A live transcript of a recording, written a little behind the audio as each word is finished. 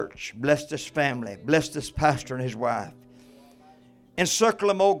church. Bless this family. Bless this pastor and his wife. Encircle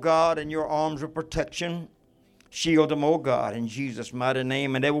them, O God, in your arms of protection. Shield them, O God, in Jesus' mighty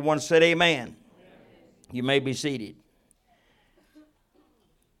name. And everyone said amen. You may be seated.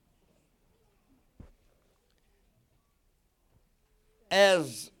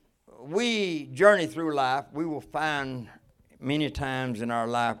 As we journey through life, we will find many times in our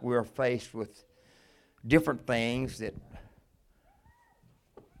life we are faced with different things that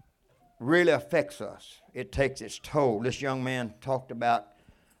really affects us. It takes its toll. This young man talked about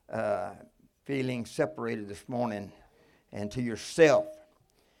feeling separated this morning and to yourself.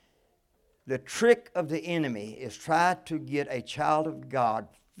 The trick of the enemy is try to get a child of God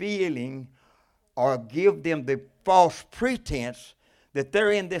feeling or give them the false pretense that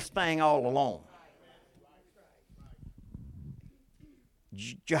they're in this thing all alone.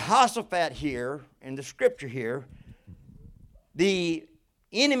 Jehoshaphat here, in the scripture here, the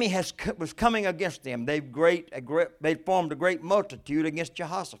enemy was coming against them. They formed a great multitude against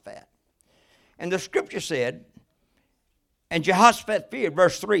Jehoshaphat. And the scripture said, and Jehoshaphat feared,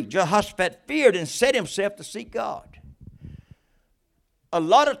 verse 3, Jehoshaphat feared and set himself to seek God. A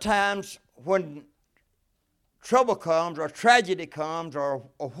lot of times when trouble comes or tragedy comes or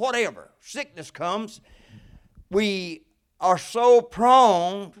whatever, sickness comes, we are so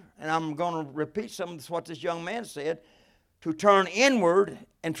prone, and I'm going to repeat some of what this young man said, to turn inward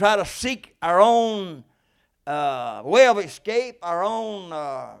and try to seek our own way of escape, our own,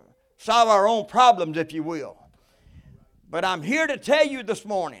 solve our own problems, if you will. But I'm here to tell you this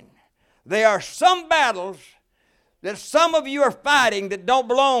morning, there are some battles that some of you are fighting that don't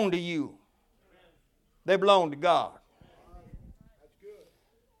belong to you. They belong to God.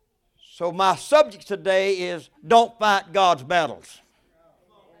 So my subject today is don't fight God's battles.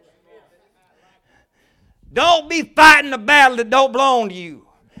 Don't be fighting a battle that don't belong to you.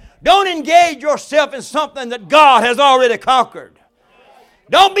 Don't engage yourself in something that God has already conquered.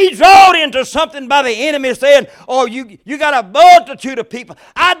 Don't be drawn into something by the enemy saying, oh, you got a multitude of people.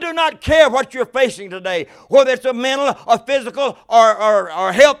 I do not care what you're facing today, whether it's a mental or physical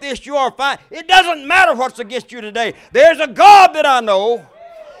or health issue or fight. It doesn't matter what's against you today. There's a God that I know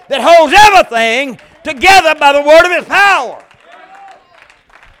that holds everything together by the word of his power.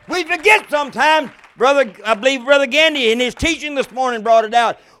 We forget sometimes, I believe Brother Gandy in his teaching this morning brought it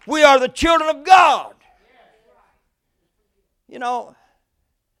out. We are the children of God. You know,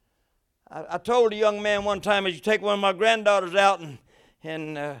 I told a young man one time, as you take one of my granddaughters out,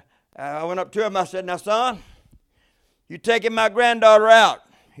 and I went up to him, I said, now son, you taking my granddaughter out?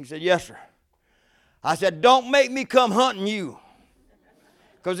 He said, yes, sir. I said, don't make me come hunting you,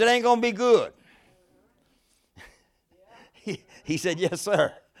 because it ain't going to be good. He said, yes,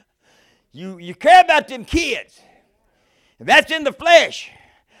 sir. You care about them kids. If that's in the flesh,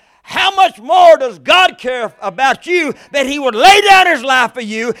 how much more does God care about you that he would lay down his life for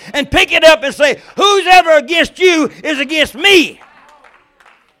you and pick it up and say, who's ever against you is against me.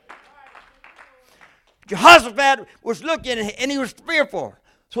 Jehoshaphat was looking and he was fearful.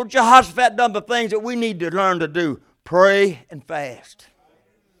 So Jehoshaphat done the things that we need to learn to do. Pray and fast.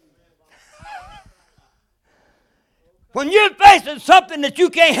 When you're facing something that you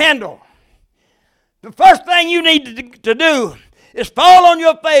can't handle, the first thing you need to do is fall on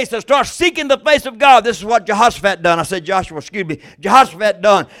your face and start seeking the face of God. This is what Jehoshaphat done. I said Jehoshaphat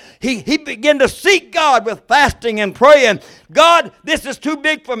done. He began to seek God with fasting and praying. God, this is too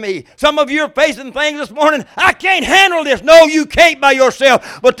big for me. Some of you are facing things this morning. I can't handle this. No, you can't by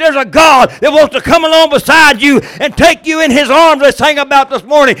yourself. But there's a God that wants to come along beside you and take you in his arms, they sang about this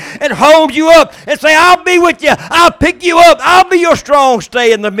morning, and hold you up and say, I'll be with you. I'll pick you up. I'll be your strong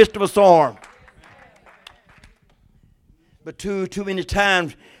stay in the midst of a storm. But too many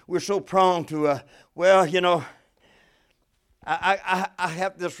times we're so prone to, I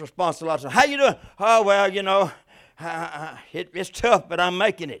have this response a lot of times. How you doing? Oh, well, it's tough, but I'm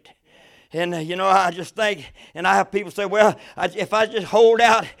making it. And, I just think, and I have people say, well, if I just hold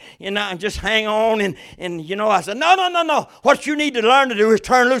out, and just hang on, and I said, no. What you need to learn to do is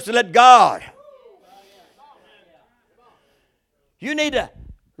turn loose and let God. You need to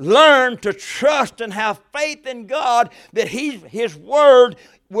learn to trust and have faith in God that his word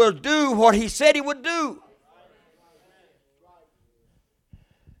will do what he said he would do.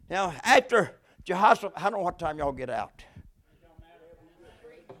 Now, after Jehoshaphat, I don't know what time y'all get out.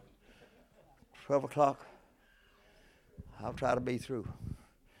 12 o'clock. I'll try to be through.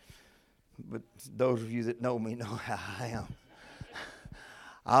 But those of you that know me know how I am.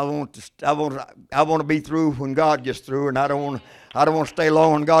 I want to be through when God gets through, and I don't want to stay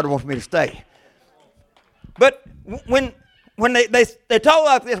long when God wants me to stay. But when when they talk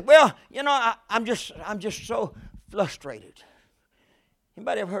like this, well, you know, I'm just so frustrated.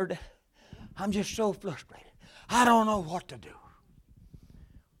 Anybody ever heard that? I'm just so frustrated. I don't know what to do.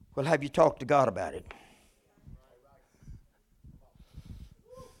 Well, have you talked to God about it?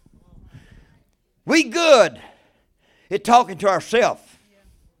 We good at talking to ourselves.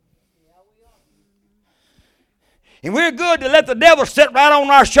 And we're good to let the devil sit right on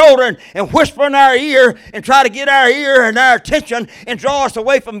our shoulder and whisper in our ear and try to get our ear and our attention and draw us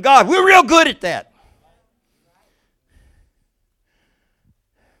away from God. We're real good at that.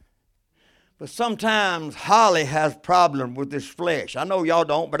 But sometimes Holly has problems with this flesh. I know y'all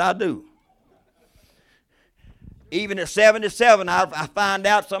don't, but I do. Even at 77, I find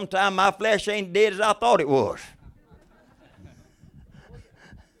out sometimes my flesh ain't dead as I thought it was.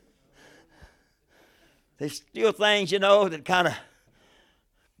 There's still things, you know, that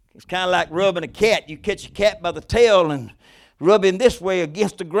it's kind of like rubbing a cat. You catch a cat by the tail and rub him this way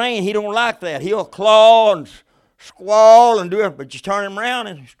against the grain. He don't like that. He'll claw and squall and do it, but you turn him around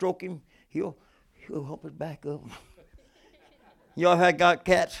and stroke him, he'll hump his back up. You all have got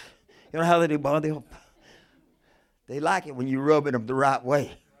cats? You know how they do, boy? They like it when you rub them the right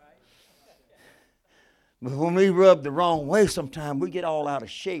way. But when we rub the wrong way, sometimes we get all out of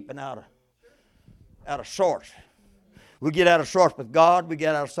shape and out of sorts. We get out of sorts with God. We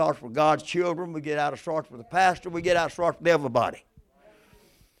get out of sorts with God's children. We get out of sorts with the pastor. We get out of sorts with everybody.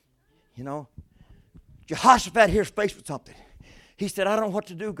 You know, Jehoshaphat here is faced with something. He said, I don't know what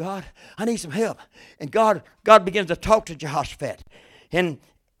to do, God. I need some help. And God begins to talk to Jehoshaphat.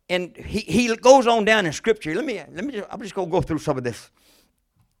 And he goes on down in Scripture. I'm just going to go through some of this.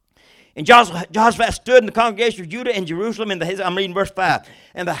 And Jehoshaphat stood in the congregation of Judah and Jerusalem, I'm reading verse 5,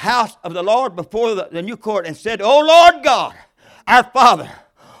 in the house of the Lord before the new court, and said, O Lord God, our Father,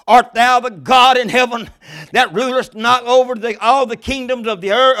 art thou the God in heaven that rulest not over all the kingdoms of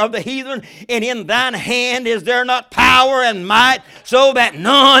the earth, of the heathen, and in thine hand is there not power and might, so that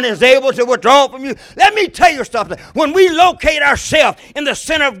none is able to withdraw from you? Let me tell you something. When we locate ourselves in the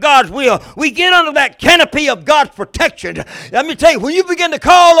center of God's will, we get under that canopy of God's protection. Let me tell you, when you begin to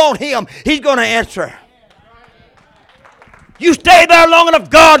call on Him, He's going to answer. You stay there long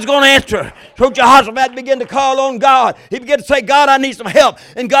enough, God's going to answer. So Jehoshaphat began to call on God. He began to say, God, I need some help.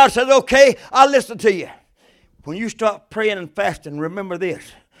 And God said, okay, I'll listen to you. When you start praying and fasting, remember this.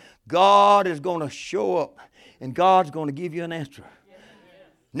 God is going to show up, and God's going to give you an answer.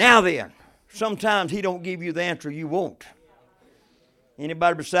 Now then, sometimes He don't give you the answer you want.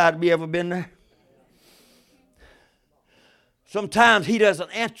 Anybody beside me ever been there? Sometimes He doesn't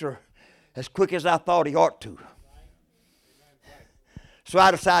answer as quick as I thought He ought to. So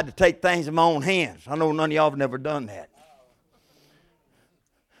I decided to take things in my own hands. I know none of y'all have never done that.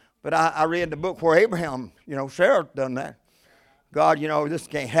 But I read the book where Abraham, Sarah done that. God, this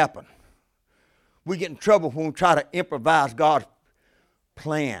can't happen. We get in trouble when we try to improvise God's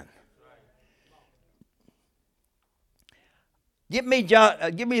plan. Give me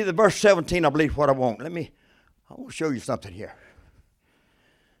the verse 17, I believe, what I want. I want to show you something here.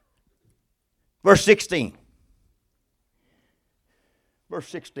 Verse 16. Verse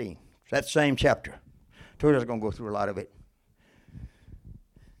 16. It's that same chapter. I told you I was going to go through a lot of it.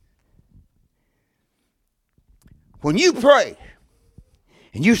 When you pray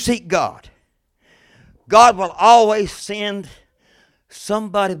and you seek God, God will always send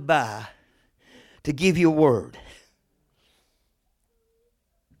somebody by to give you a word.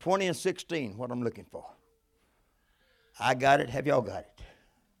 20 and 16, what I'm looking for. I got it. Have y'all got it?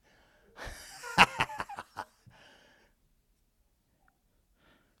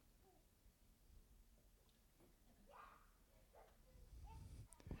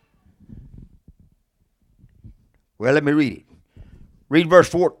 Well, let me read it. Read verse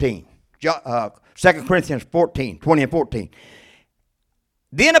 14. 2 Corinthians 14, 20 and 14.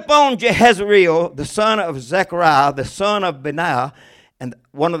 Then upon Jehaziel, the son of Zechariah, the son of Benaiah, and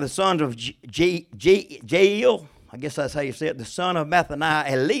one of the sons of Jael, I guess that's how you say it, the son of Mathaniah,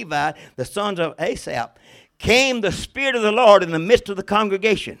 and Levi, the sons of Asaph, came the Spirit of the Lord in the midst of the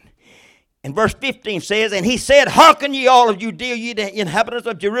congregation. And verse 15 says, and he said, hearken ye all of Judea, ye the inhabitants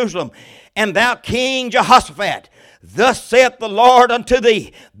of Jerusalem, and thou King Jehoshaphat. Thus saith the Lord unto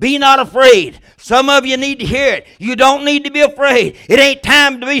thee, be not afraid. Some of you need to hear it. You don't need to be afraid. It ain't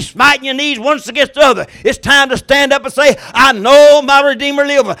time to be smiting your knees once against the other. It's time to stand up and say, I know my Redeemer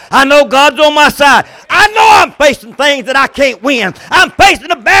liveth. I know God's on my side. I know I'm facing things that I can't win. I'm facing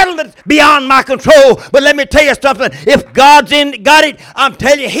a battle that's beyond my control. But let me tell you something. If God's got it, I'm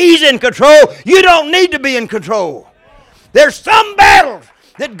telling you, He's in control. You don't need to be in control. There's some battles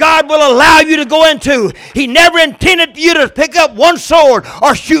that God will allow you to go into. He never intended for you to pick up one sword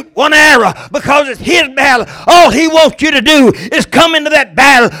or shoot one arrow because it's His battle. All He wants you to do is come into that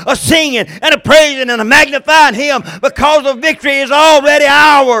battle of singing and of praising and of magnifying Him, because the victory is already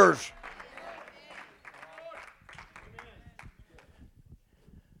ours.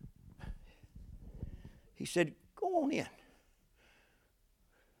 He said, go on in.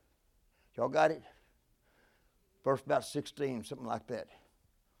 Y'all got it? Verse about 16, something like that.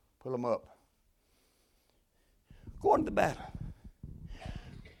 Pull them up. Go into the battle.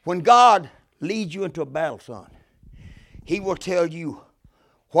 When God leads you into a battle, son, He will tell you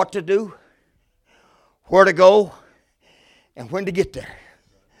what to do, where to go, and when to get there.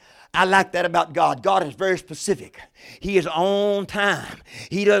 I like that about God. God is very specific. He is on time.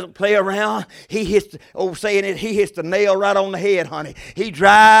 He doesn't play around. He hits, he hits the nail right on the head, honey. He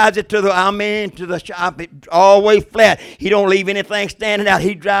drives it to the all the way flat. He don't leave anything standing out.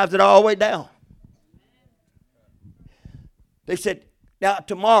 He drives it all the way down. They said, now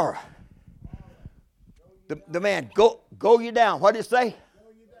tomorrow, the man, go you down. What did it say?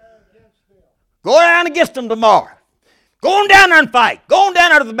 Go down against them tomorrow. Go on down there and fight. Go on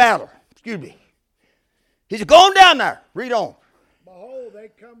down there to the battle. Excuse me. He said, go on down there. Read on. Behold, they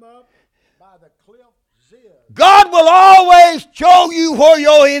come up by the cliff Ziz. God will always show you where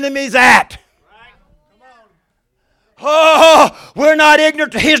your enemy's at. Oh, we're not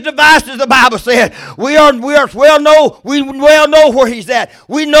ignorant to His devices, the Bible said. We well know where He's at.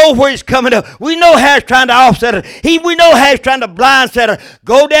 We know where He's coming up. We know how He's trying to offset it. We know how He's trying to blindset it.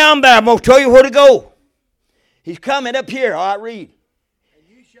 Go down there. I'm going to show you where to go. He's coming up here. All right, read. And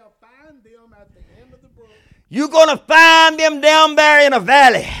you shall find them at the end of the brook. You're going to find them down there in a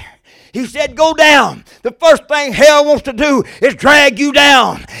valley. He said, go down. The first thing hell wants to do is drag you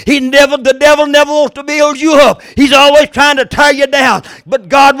down. The devil never wants to build you up. He's always trying to tear you down. But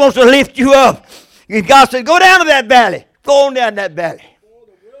God wants to lift you up. And God said, go down to that valley. Go on down that valley. For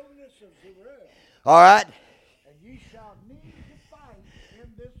the wilderness of Zerah. All right. And you shall need to fight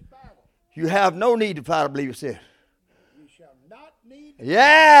in this battle. You have no need to fight, I believe it says. You shall not need to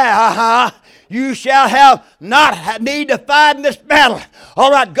You shall have not need to fight in this battle.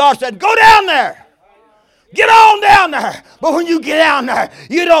 All right, God said, go down there. Get on down there. But when you get down there,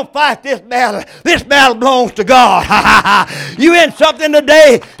 you don't fight this battle. This battle belongs to God. You in something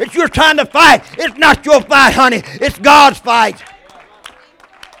today that you're trying to fight. It's not your fight, honey. It's God's fight.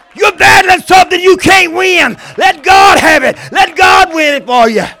 You're battling something you can't win. Let God have it. Let God win it for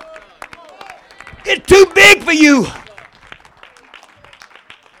you. It's too big for you.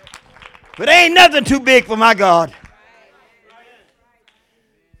 But ain't nothing too big for my God.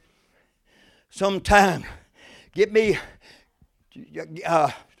 Sometime, get me,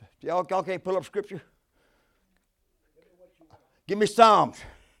 y'all can't pull up scripture? Give me Psalms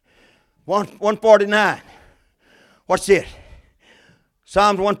 149. What's it?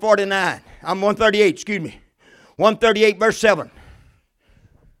 Psalms 149. I'm 138, excuse me. 138 verse 7.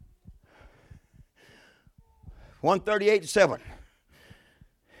 138 7.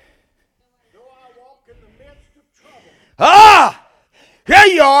 Here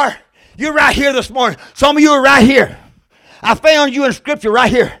you are. You're right here this morning. Some of you are right here. I found you in Scripture right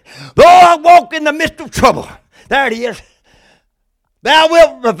here. Though I walk in the midst of trouble. There it is. Thou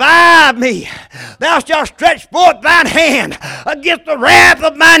wilt revive me. Thou shalt stretch forth thine hand against the wrath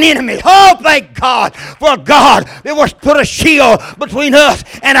of mine enemy. Oh, thank God for God that was put a shield between us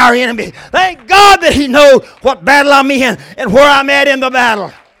and our enemy. Thank God that He knows what battle I'm in and where I'm at in the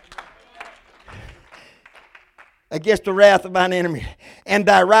battle. Against the wrath of mine enemy, and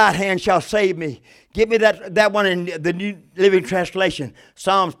thy right hand shall save me. Give me that one in the New Living Translation,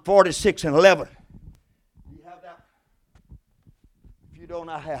 Psalms 46 and 11. You have that? If you don't,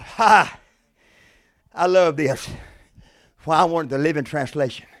 I have. I love this. Why I wanted the Living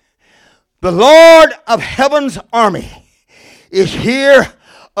Translation. The Lord of heaven's army is here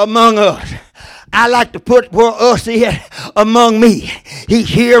among us. I like to put where us is among me. He's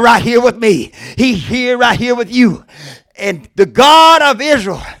here right here with me. He's here right here with you. And the God of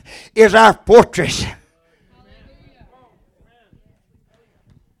Israel is our fortress. I'm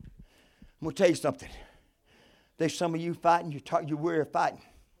going to tell you something. There's some of you fighting, you're weary of fighting.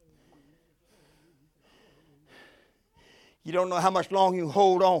 You don't know how much longer you can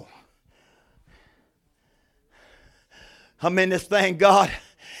hold on. I'm in this thing, God,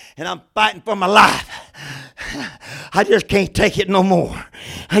 and I'm fighting for my life. I just can't take it no more.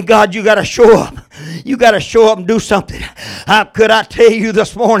 And God, you got to show up. You got to show up and do something. How could I tell you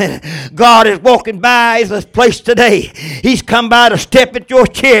this morning? God is walking by this place today. He's come by to step at your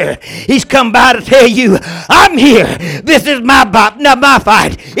chair. He's come by to tell you, I'm here. This is my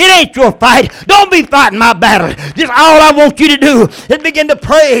fight. It ain't your fight. Don't be fighting my battle. Just all I want you to do is begin to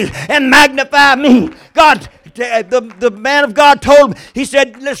praise and magnify me. God, the man of God told him, he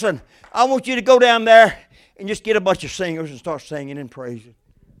said, listen, I want you to go down there and just get a bunch of singers and start singing and praising.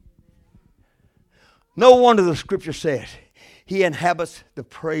 No wonder the scripture says he inhabits the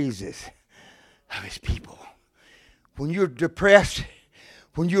praises of his people. When you're depressed,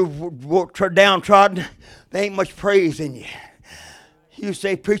 when you're downtrodden, there ain't much praise in you. You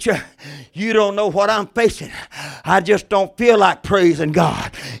say, preacher, you don't know what I'm facing. I just don't feel like praising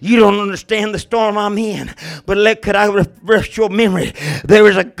God. You don't understand the storm I'm in. But could I refresh your memory? There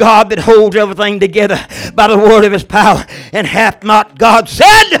is a God that holds everything together by the word of his power. And hath not God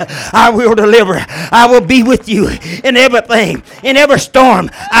said, I will deliver. I will be with you in everything. In every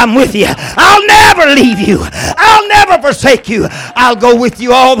storm, I'm with you. I'll never leave you. I'll never forsake you. I'll go with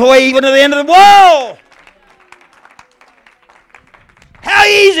you all the way even to the end of the world. How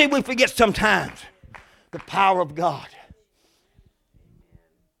easy we forget sometimes the power of God.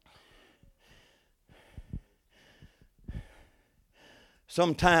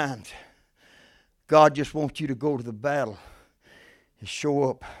 Sometimes God just wants you to go to the battle and show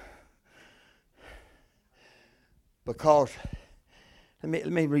up. Because,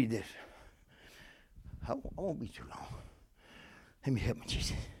 let me read this. I won't be too long. Let me help me,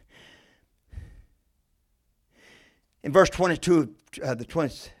 Jesus. In verse 22, the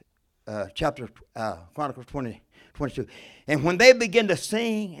 20th chapter, Chronicles 22. And when they begin to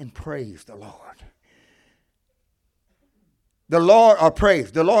sing and praise the Lord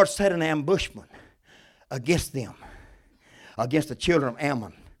set an ambushment against them, against the children of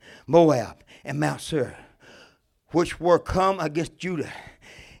Ammon, Moab, and Mount Seir, which were come against Judah,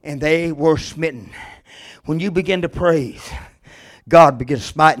 and they were smitten. When you begin to praise, God begins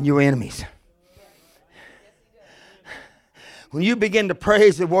smiting your enemies. When you begin to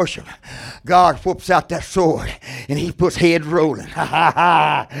praise and worship, God whoops out that sword and he puts heads rolling.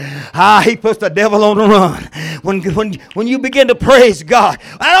 He puts the devil on the run. When you begin to praise God,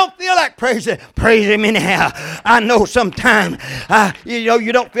 I don't feel like praising. Praise him anyhow. I know sometimes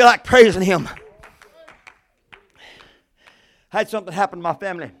you don't feel like praising him. I had something happen to my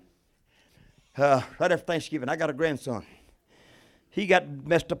family right after Thanksgiving. I got a grandson. He got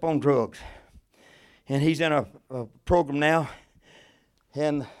messed up on drugs. And he's in a program now.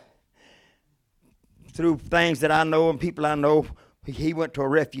 And through things that I know and people I know, he went to a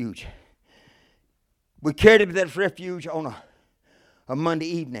refuge. We carried him to this refuge on a Monday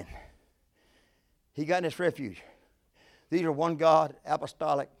evening. He got in this refuge. These are one God,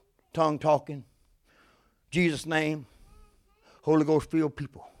 apostolic, tongue talking, Jesus' name, Holy Ghost filled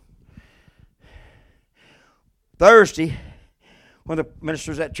people. Thursday, one of the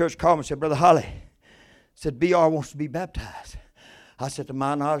ministers at church called me and said, Brother Holly, said, BR wants to be baptized. I said, to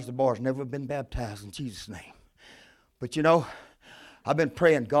my knowledge, the boy's never been baptized in Jesus' name. But I've been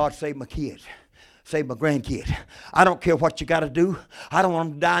praying, God, save my kids. Save my grandkids. I don't care what you got to do. I don't want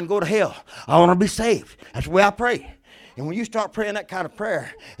them to die and go to hell. I want them to be saved. That's the way I pray. And when you start praying that kind of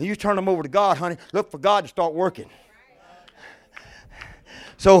prayer, and you turn them over to God, honey, look for God to start working.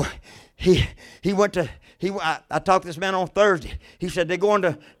 So he went to... I talked to this man on Thursday. He said they're going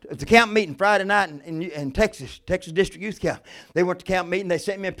to the camp meeting Friday night in Texas District Youth Camp. They went to camp meeting. They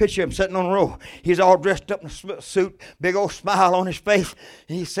sent me a picture of him sitting on the row. He's all dressed up in a suit, big old smile on his face.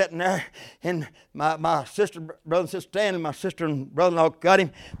 And he's sitting there. And my sister, brother and sister Stanley, my sister and brother-in-law got him.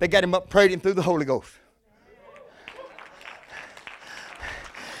 They got him up, prayed him through the Holy Ghost.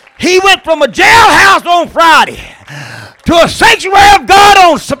 He went from a jailhouse on Friday to a sanctuary of God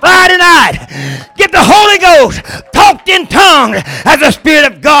on Friday night. Get the Holy Ghost, talked in tongues as the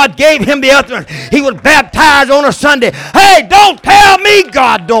Spirit of God gave him the utterance. He was baptized on a Sunday. Hey, don't tell me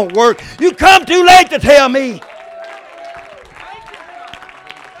God don't work. You come too late to tell me.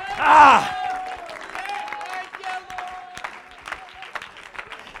 Now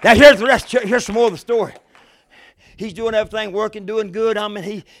here's the rest. Here's some more of the story. He's doing everything, working, doing good. I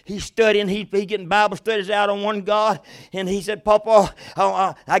mean, he's studying. He getting Bible studies out on one God. And he said, Papa,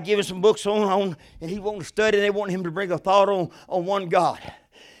 I give him some books on, and he wanted to study. They want him to bring a thought on one God.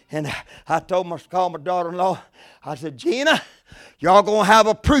 And I called my daughter-in-law. I said, Gina, y'all going to have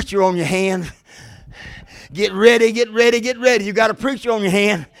a preacher on your hands. Get ready, get ready, get ready. You got a preacher on your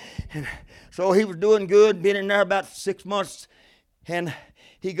hand. And so he was doing good, been in there about 6 months. And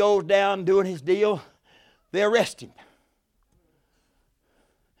he goes down doing his deal. They arrest him.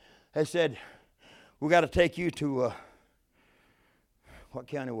 They said, we got to take you to, what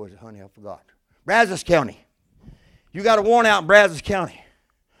county was it, honey? I forgot. Brazos County. You got a warrant out in Brazos County.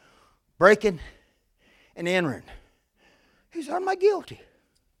 Breaking and entering. He said, am I guilty?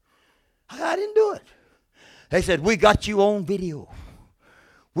 I didn't do it. They said, we got you on video.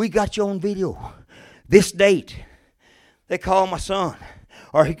 We got you on video. This date. They called my son.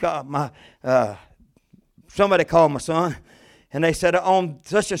 Or he called my, somebody called my son. And they said, on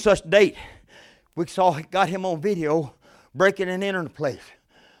such and such date, got him on video breaking and entering the place.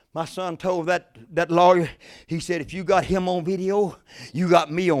 My son told that lawyer, he said, if you got him on video, you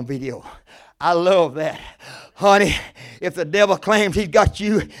got me on video. I love that. Honey, if the devil claims he's got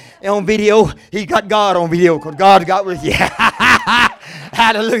you on video, he's got God on video because God got with you.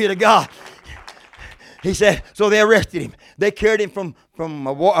 Hallelujah to God. He said, so they arrested him. They carried him from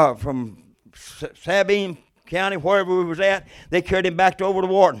Sabine County, wherever we was at. They carried him back to over to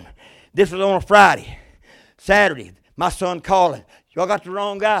Wharton. This was on a Friday. Saturday, my son called. Y'all got the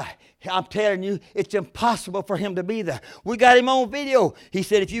wrong guy. I'm telling you, it's impossible for him to be there. We got him on video. He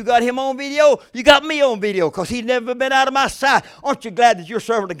said, if you got him on video, you got me on video because he's never been out of my sight. Aren't you glad that you're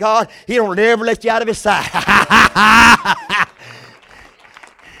serving to God? He don't ever let you out of his sight.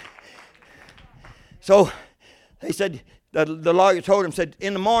 So he said, the lawyer told him, said,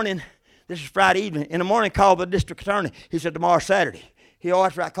 in the morning, this is Friday evening, in the morning call the district attorney. He said, tomorrow's Saturday. He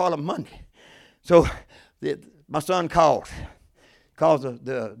always I call him Monday. So my son calls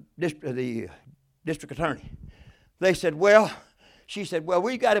the district attorney. They said, she said,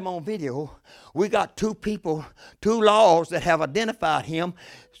 we got him on video. We got two laws that have identified him.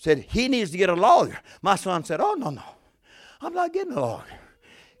 Said he needs to get a lawyer. My son said, oh, no. I'm not getting a lawyer.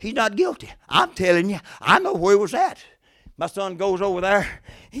 He's not guilty. I'm telling you, I know where he was at. My son goes over there.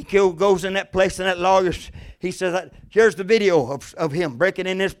 He goes in that place, and that lawyer, he says, here's the video of him breaking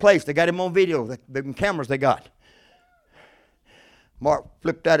in this place. They got him on video, the cameras they got. Mark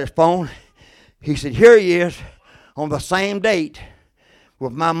flipped out his phone. He said, here he is on the same date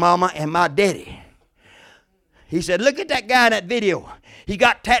with my mama and my daddy. He said, look at that guy in that video. He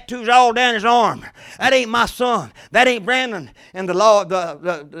got tattoos all down his arm. That ain't my son. That ain't Brandon. And the lawyer,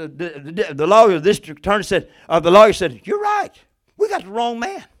 the district attorney said, the lawyer said, you're right. We got the wrong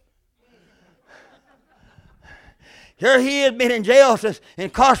man. Here he has been in jail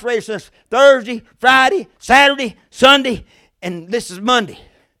incarcerated since Thursday, Friday, Saturday, Sunday, and this is Monday.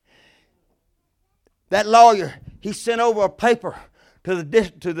 That lawyer, he sent over a paper to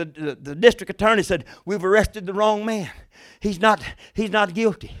the district attorney, said, we've arrested the wrong man. He's not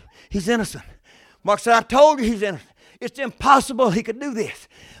guilty. He's innocent. Mark said, I told you he's innocent. It's impossible he could do this.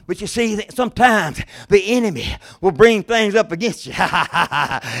 But you see, sometimes the enemy will bring things up against you.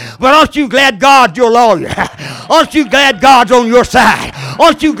 But aren't you glad God's your lawyer? Aren't you glad God's on your side?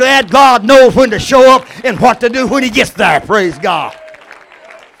 Aren't you glad God knows when to show up and what to do when he gets there? Praise God.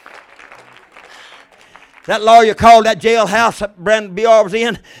 That lawyer called that jailhouse that Brandon B.R. was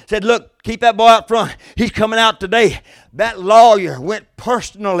in, said, look, keep that boy out front. He's coming out today. That lawyer went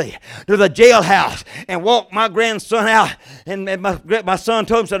personally to the jailhouse and walked my grandson out. And my son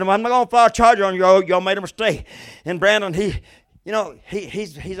told him, said, I'm not going to file a charge on you. Y'all made a mistake. And Brandon,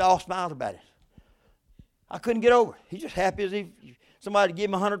 he's all smiles about it. I couldn't get over it. He's just happy as somebody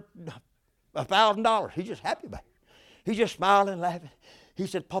gave him $1,000. He's just happy about it. He's just smiling and laughing. He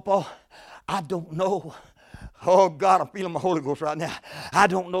said, Papa, I don't know. Oh, God, I'm feeling my Holy Ghost right now. I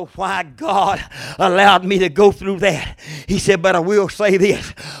don't know why God allowed me to go through that. He said, but I will say this.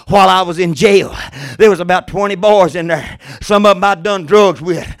 While I was in jail, there was about 20 boys in there. Some of them I'd done drugs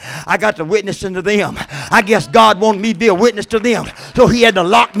with. I got to witnessing to them. I guess God wanted me to be a witness to them. So he had to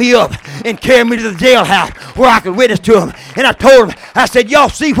lock me up and carry me to the jailhouse where I could witness to them. And I told them, I said, y'all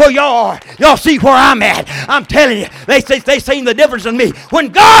see where y'all are. Y'all see where I'm at. I'm telling you, they seen the difference in me. When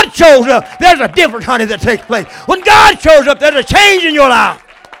God shows up, there's a difference, honey, that takes place. When God shows up, there's a change in your life.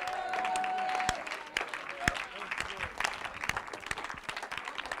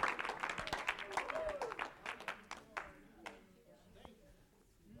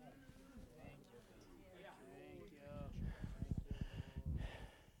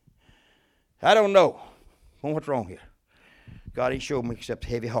 I don't know what's wrong here. God ain't showed me except a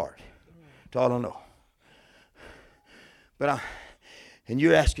heavy heart. That's all I know. And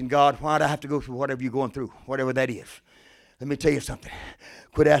you're asking God, why do I have to go through whatever you're going through, whatever that is? Let me tell you something.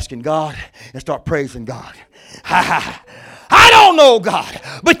 Quit asking God and start praising God. I don't know, God,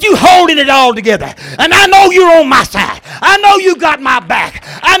 but you holding it all together. And I know you're on my side. I know you got my back.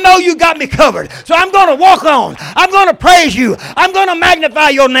 I know you got me covered. So I'm going to walk on. I'm going to praise you. I'm going to magnify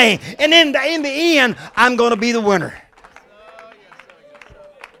your name. And in the end, I'm going to be the winner.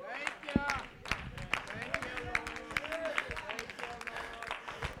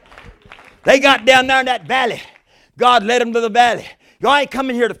 They got down there in that valley. God led them to the valley. Y'all ain't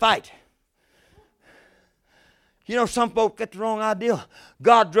coming here to fight. You know, some folks get the wrong idea.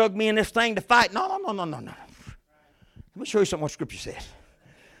 God drugged me in this thing to fight. No. Let me show you something what Scripture says.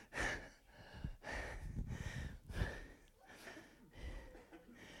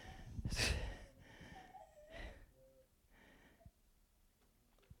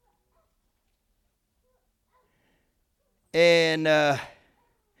 And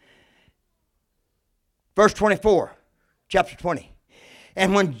verse 24, chapter 20.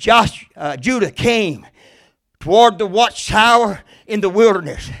 And when Judah came toward the watchtower in the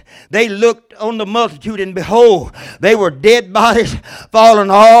wilderness, they looked on the multitude, and behold, they were dead bodies fallen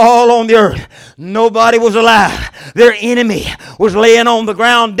all on the earth. Nobody was alive. Their enemy was laying on the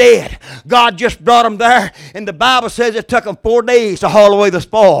ground dead. God just brought them there, and the Bible says it took them 4 days to haul away the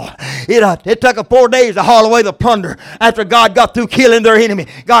spoil. It took them 4 days to haul away the plunder. After God got through killing their enemy,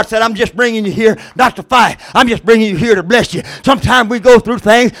 God said, I'm just bringing you here not to fight. I'm just bringing you here to bless you. Sometimes we go through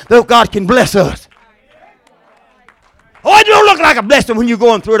things that God can bless us. Oh, it don't look like a blessing when you're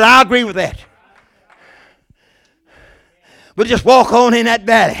going through it. I agree with that. But just walk on in that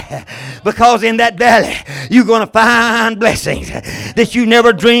valley, because in that valley you're going to find blessings that you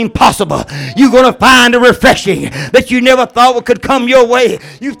never dreamed possible. You're going to find a refreshing that you never thought could come your way.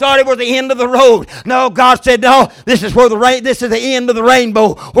 You thought it was the end of the road. No, God said, no, this is the end of the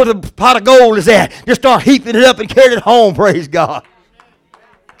rainbow, where the pot of gold is at. Just start heaping it up and carry it home. Praise God.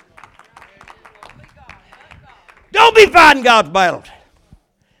 Don't be fighting God's battles.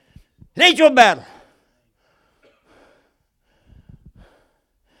 It ain't your battle.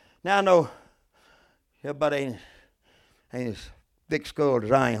 Now I know everybody ain't as thick-skulled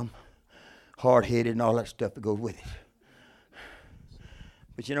as I am, hard-headed and all that stuff that goes with it.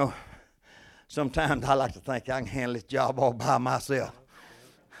 But you know, sometimes I like to think I can handle this job all by myself.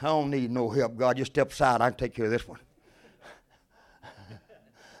 I don't need no help. God, just step aside. I can take care of this one.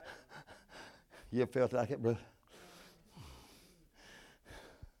 You ever felt like it, brother?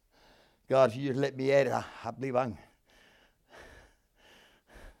 God, if you just let me at it, I believe I can.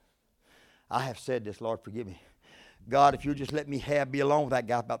 I have said this, Lord, forgive me. God, if you just let me be alone with that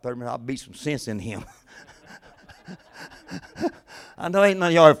guy about 30 minutes, I'll beat some sense into him. I know ain't none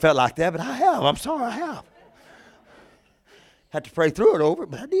of y'all ever felt like that, but I have. I'm sorry, I have. Had to pray through it over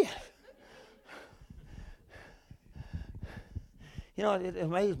it, but I did. You know, it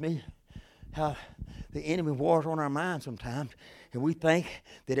amazed me how the enemy wars on our minds sometimes, and we think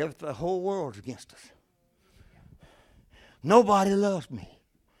that the whole world's against us. Nobody loves me.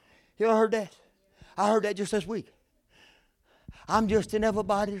 You ever heard that? I heard that just this week. I'm just in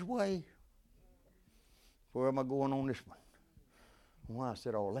everybody's way. Where am I going on this one? Why I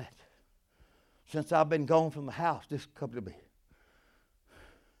said all that? Since I've been gone from the house, this couple of me,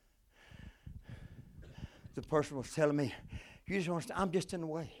 the person was telling me, you just understand, I'm just in the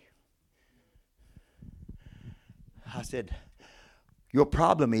way. I said, your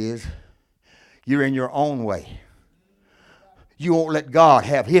problem is you're in your own way. You won't let God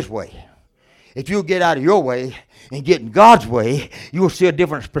have his way. If you'll get out of your way and get in God's way, you'll see a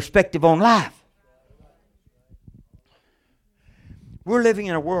different perspective on life. We're living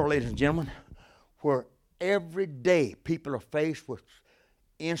in a world, ladies and gentlemen, where every day people are faced with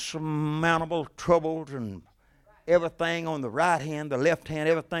insurmountable troubles, and everything on the right hand, the left hand,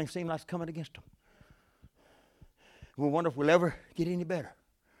 everything seems like it's coming against them. We wonder if we'll ever get any better.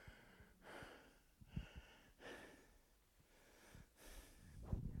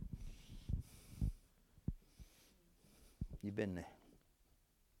 You've been there.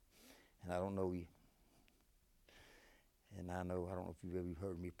 And I don't know you. And I don't know if you've ever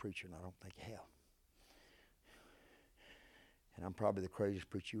heard me preach, and I don't think you have. And I'm probably the craziest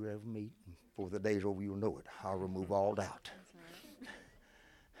preacher you ever meet. And before the day's over, you'll know it. I'll remove all doubt.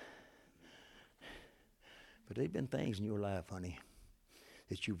 But there's been things in your life, honey,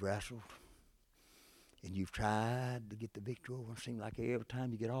 that you've wrestled, and you've tried to get the victory over. It seems like every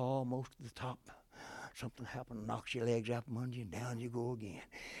time you get almost to the top, something happens, knocks your legs out from under you, and down you go again.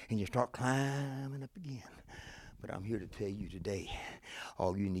 And you start climbing up again. But I'm here to tell you today,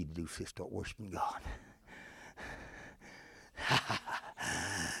 all you need to do is start worshiping God.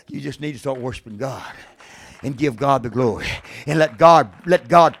 You just need to start worshiping God and give God the glory. And let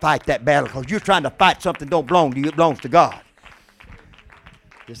God fight that battle, because you're trying to fight something that don't belong to you. It belongs to God.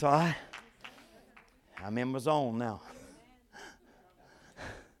 It's all right? I'm in my zone now.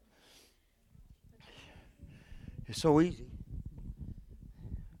 It's so easy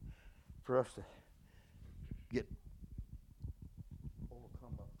for us to get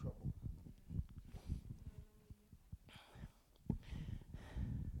overcome by trouble.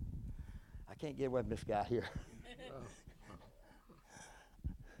 can't get away from this guy here.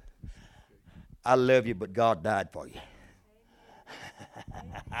 I love you, but God died for you.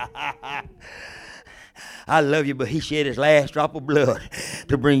 I love you, but he shed his last drop of blood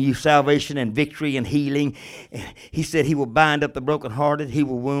to bring you salvation and victory and healing. He said he will bind up the brokenhearted. He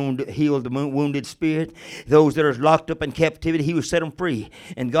will heal the wounded spirit. Those that are locked up in captivity, he will set them free.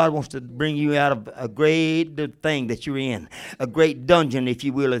 And God wants to bring you out of a great thing that you're in, a great dungeon, if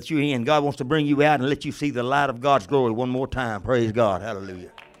you will, that you're in. God wants to bring you out and let you see the light of God's glory one more time. Praise God.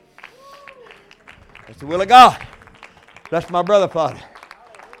 Hallelujah. That's the will of God. Bless my brother, Father.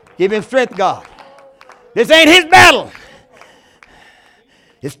 Give him strength, God. This ain't his battle.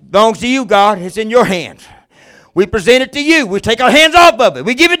 It belongs to you, God. It's in your hands. We present it to you. We take our hands off of it.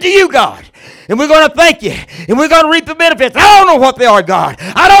 We give it to you, God. And we're going to thank you. And we're going to reap the benefits. I don't know what they are, God.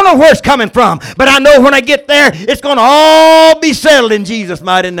 I don't know where it's coming from. But I know when I get there, it's going to all be settled in Jesus'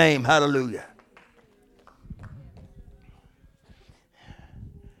 mighty name. Hallelujah.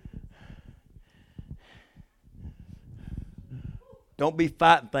 Don't be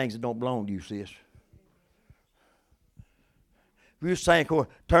fighting things that don't belong to you, sis. We're saying,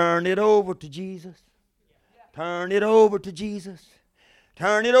 turn it over to Jesus. Turn it over to Jesus.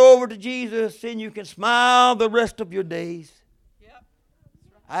 Turn it over to Jesus, and you can smile the rest of your days. Yep.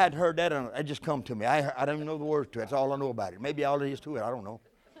 I hadn't heard that. It just come to me. I don't even know the words to it. That's all I know about it. Maybe all there is to it. I don't know.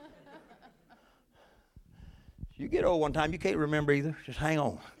 You get old one time, you can't remember either. Just hang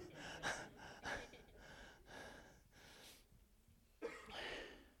on.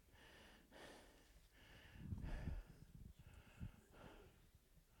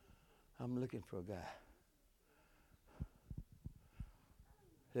 I'm looking for a guy.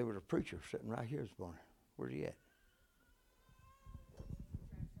 There was a preacher sitting right here this morning. Where's he at?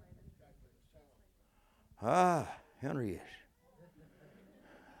 Ah, Henry is.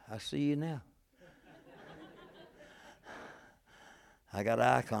 I see you now. I got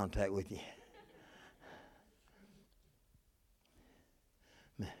eye contact with you.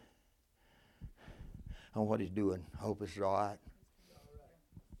 Man. I don't know what he's doing. I hope it's all right.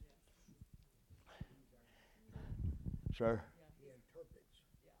 Sir?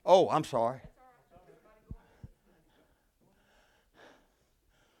 Oh, I'm sorry.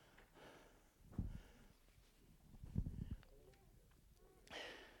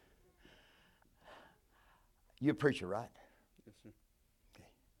 You're a preacher, right? Yes, sir. Okay.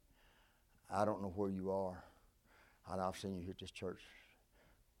 I don't know where you are. I've seen you here at this church.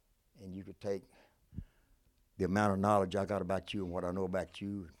 And you could take the amount of knowledge I got about you and what I know about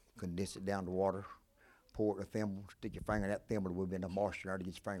you, condense it down to water, pour it in a thimble, stick your finger in that thimble, there would be enough moisture in there to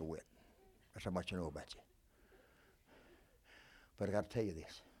get your finger wet. That's how much I know about you. But I got to tell you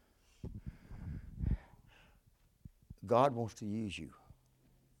this. God wants to use you.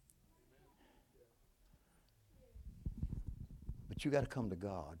 But you got to come to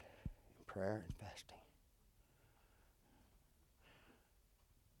God in prayer and fasting.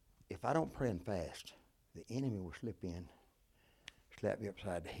 If I don't pray and fast, the enemy will slip in, slap me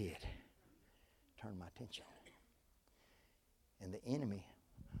upside the head, turn my attention. And the enemy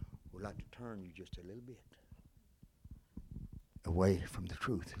would like to turn you just a little bit away from the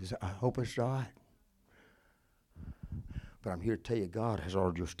truth. I hope it's all right. But I'm here to tell you, God has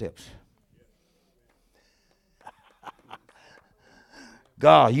ordered your steps.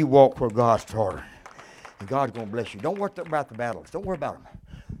 God, you walk where God's ordering. And God's going to bless you. Don't worry about the battles. Don't worry about them.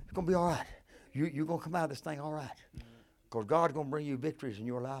 It's going to be all right. You're going to come out of this thing all right. Because God's going to bring you victories in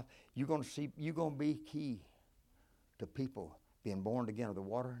your life. You're going to be key to people being born again of the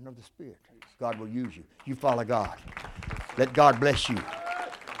water and of the Spirit. God will use you. You follow God. Let God bless you.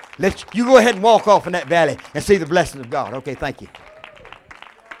 You go ahead and walk off in that valley and see the blessings of God. Okay, thank you.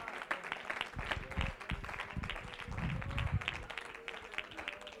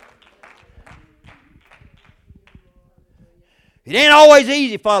 It ain't always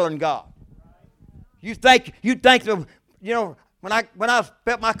easy following God. You think of, when I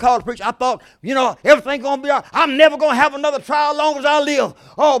felt my call to preach, I thought, everything's going to be all right. I'm never going to have another trial as long as I live.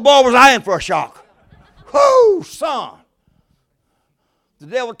 Oh, boy, was I in for a shock. Whoo, son. The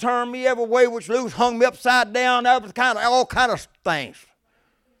devil turned me every way which loose, hung me upside down. That was all kind of things.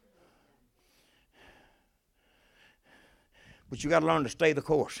 But you got to learn to stay the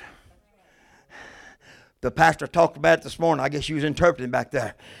course. The pastor talked about it this morning. I guess you was interpreting back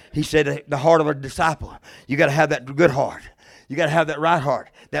there. He said the heart of a disciple. You got to have that good heart. You got to have that right heart,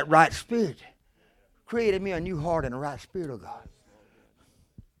 that right spirit. Created me a new heart and a right spirit, oh God.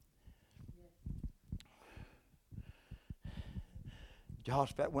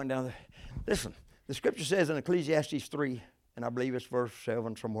 Jehoshaphat went down there. Listen, the scripture says in Ecclesiastes 3, and I believe it's verse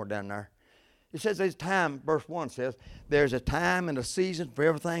 7, somewhere down there. It says there's time, verse 1 says, there's a time and a season for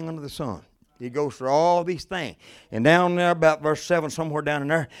everything under the sun. He goes through all these things. And down there, about verse 7, somewhere down in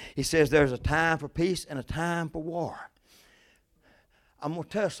there, he says there's a time for peace and a time for war. I'm going to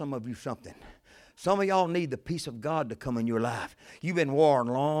tell some of you something. Some of y'all need the peace of God to come in your life. You've been warring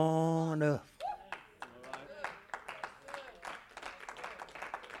long enough.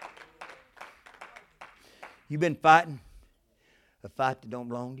 You've been fighting a fight that don't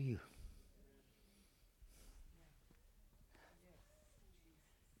belong to you.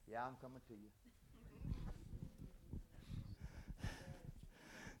 Yeah, I'm coming to you.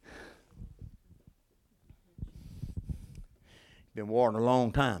 Been warring a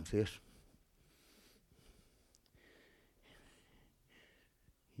long time, sis.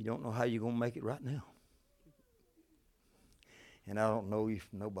 You don't know how you're going to make it right now. And I don't know you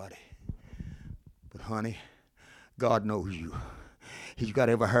from nobody. But honey, God knows you. He's got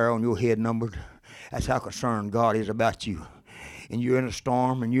every hair on your head numbered. That's how concerned God is about you. And you're in a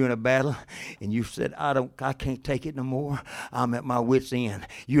storm and you're in a battle and you said, I can't take it no more. I'm at my wit's end.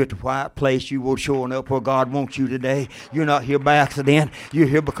 You're at the quiet place. You will showing up where God wants you today. You're not here by accident. You're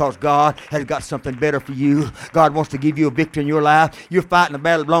here because God has got something better for you. God wants to give you a victory in your life. You're fighting the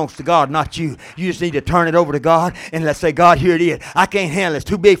battle that belongs to God, not you. You just need to turn it over to God and let's say, God, here it is. I can't handle it. It's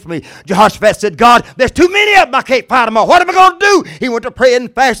too big for me. Jehoshaphat said, God, there's too many of them. I can't fight them all. What am I going to do? He went to praying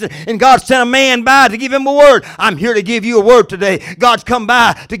and fasting and God sent a man by to give him a word. I'm here to give you a word today. God's come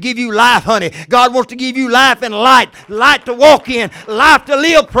by to give you life, honey. God wants to give you life and light to walk in, life to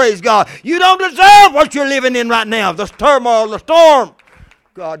live, praise God. You don't deserve what you're living in right now, the turmoil, the storm.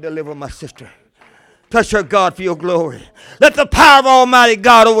 God, deliver my sister. Touch her, God, for your glory. Let the power of Almighty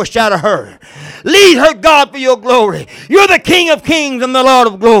God overshadow her. Lead her, God, for your glory. You're the King of kings and the Lord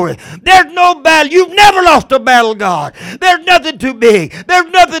of glory. There's no battle. You've never lost a battle, God. There's nothing too big. There's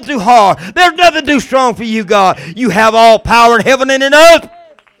nothing too hard. There's nothing too strong for you, God. You have all power in heaven and in earth.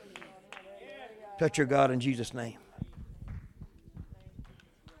 Touch her, God, in Jesus' name.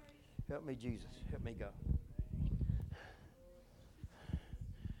 Help me, Jesus. Help me, God.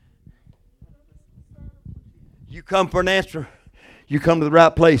 You come for an answer. You come to the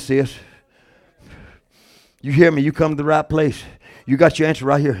right place, sis. You hear me? You come to the right place. You got your answer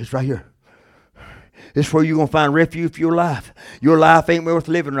right here. It's right here. It's where you're going to find refuge for your life. Your life ain't worth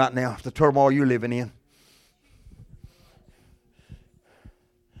living right now. It's the turmoil you're living in.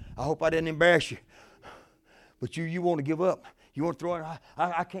 I hope I didn't embarrass you. But you want to give up. You want to throw it.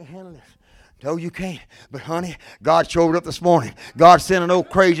 I can't handle this. No, you can't. But honey, God showed up this morning. God sent an old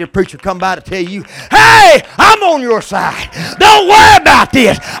crazy preacher come by to tell you, hey, I'm on your side. Don't worry about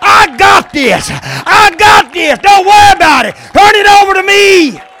this. I got this. I got this. Don't worry about it. Turn it over to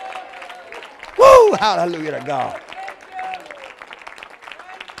me. Woo, hallelujah to God.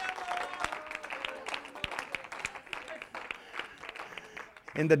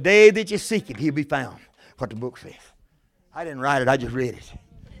 In the day that you seek it, he'll be found. What the book says. I didn't write it. I just read it.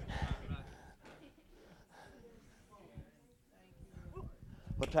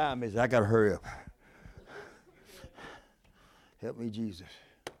 What time is it? I got to hurry up. Help me, Jesus.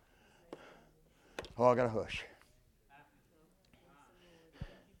 Oh, I got to hush.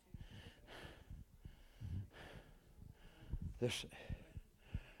 This.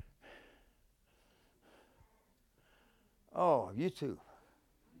 Oh, you too.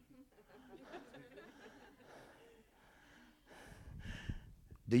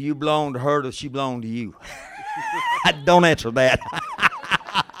 Do you belong to her or does she belong to you? Don't answer that.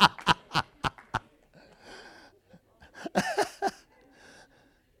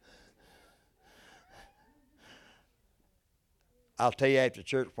 I'll tell you after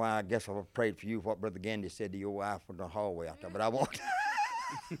church why I guess I prayed for you what Brother Gandy said to your wife in the hallway out there, but I won't.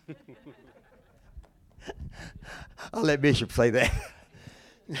 I'll let Bishop say that.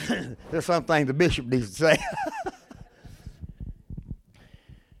 There's some things the bishop needs to say.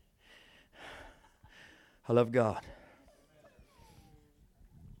 I love God.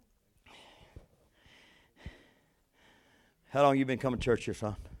 How long you been coming to church here,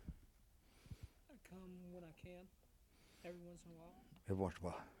 son? I come when I can, every once in a while. Every once in a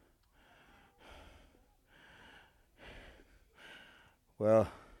while. Well,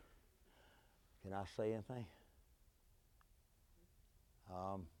 can I say anything?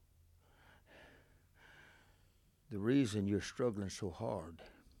 The reason you're struggling so hard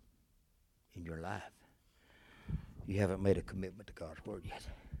in your life, you haven't made a commitment to God's word yet.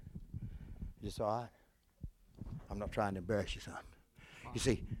 Is this all right? I'm not trying to embarrass you, son. You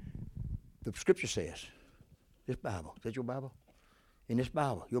see, the scripture says, this Bible, is that your Bible? In this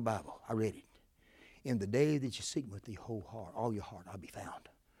Bible, your Bible, I read it. In the day that you seek me with the whole heart, all your heart, I'll be found.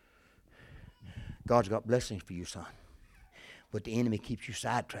 God's got blessings for you, son. But the enemy keeps you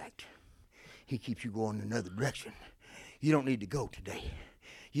sidetracked. He keeps you going in another direction. You don't need to go today.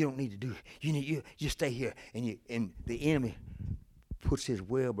 You don't need to do it. You just stay here. And the enemy puts his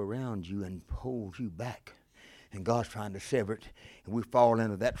web around you and holds you back. And God's trying to sever it. And we fall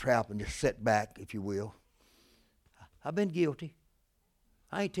into that trap and just sit back, if you will. I've been guilty.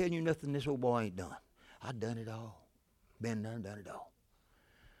 I ain't telling you nothing this old boy ain't done. I've done it all. Been there and done it all.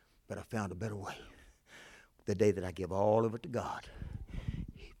 But I found a better way. The day that I give all of it to God,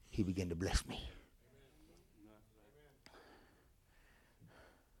 He began to bless me.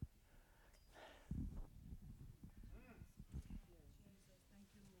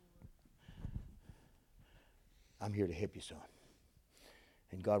 I'm here to help you, son.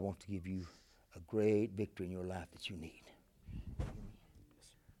 And God wants to give you a great victory in your life that you need.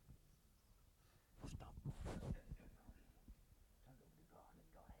 Stop.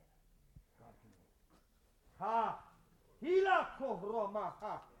 Ha! Hila kohroma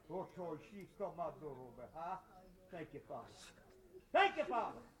ha! Oto shikomadorobe ha! Thank you, Father. Thank you,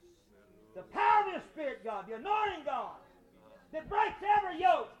 Father. The power of the Spirit, God, the anointing God, that breaks every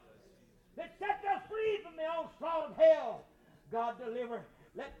yoke, that sets us free from the onslaught of hell. God, deliver.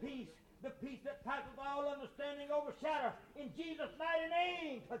 Let peace, the peace that passes all understanding, overshadow. In Jesus' mighty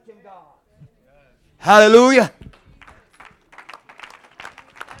name, touch him, God. Hallelujah.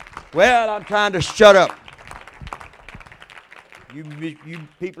 Well, I'm trying to shut up. You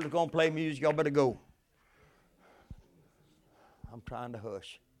people that are going to play music, y'all better go. I'm trying to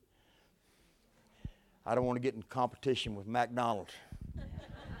hush. I don't want to get in competition with McDonald's.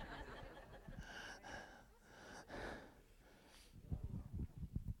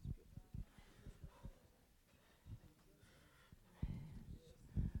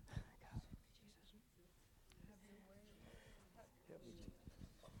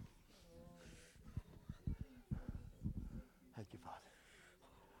 Thank you, Father.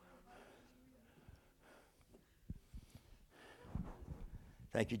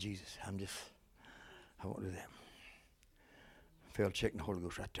 Thank you, Jesus. I won't do that. I failed checking the Holy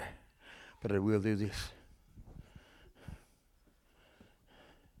Ghost right there. But I will do this.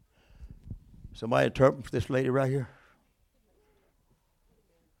 Somebody interpret for this lady right here?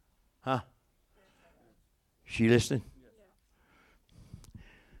 Huh? She listening?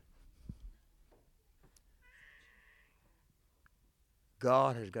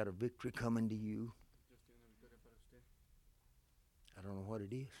 God has got a victory coming to you. I don't know what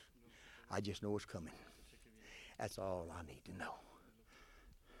it is. I just know it's coming. That's all I need to know.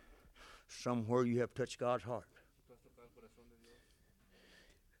 Somewhere you have touched God's heart.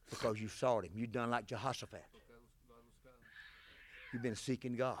 Because you sought him. You've done like Jehoshaphat. You've been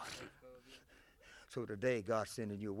seeking God. So today God's sending you a word.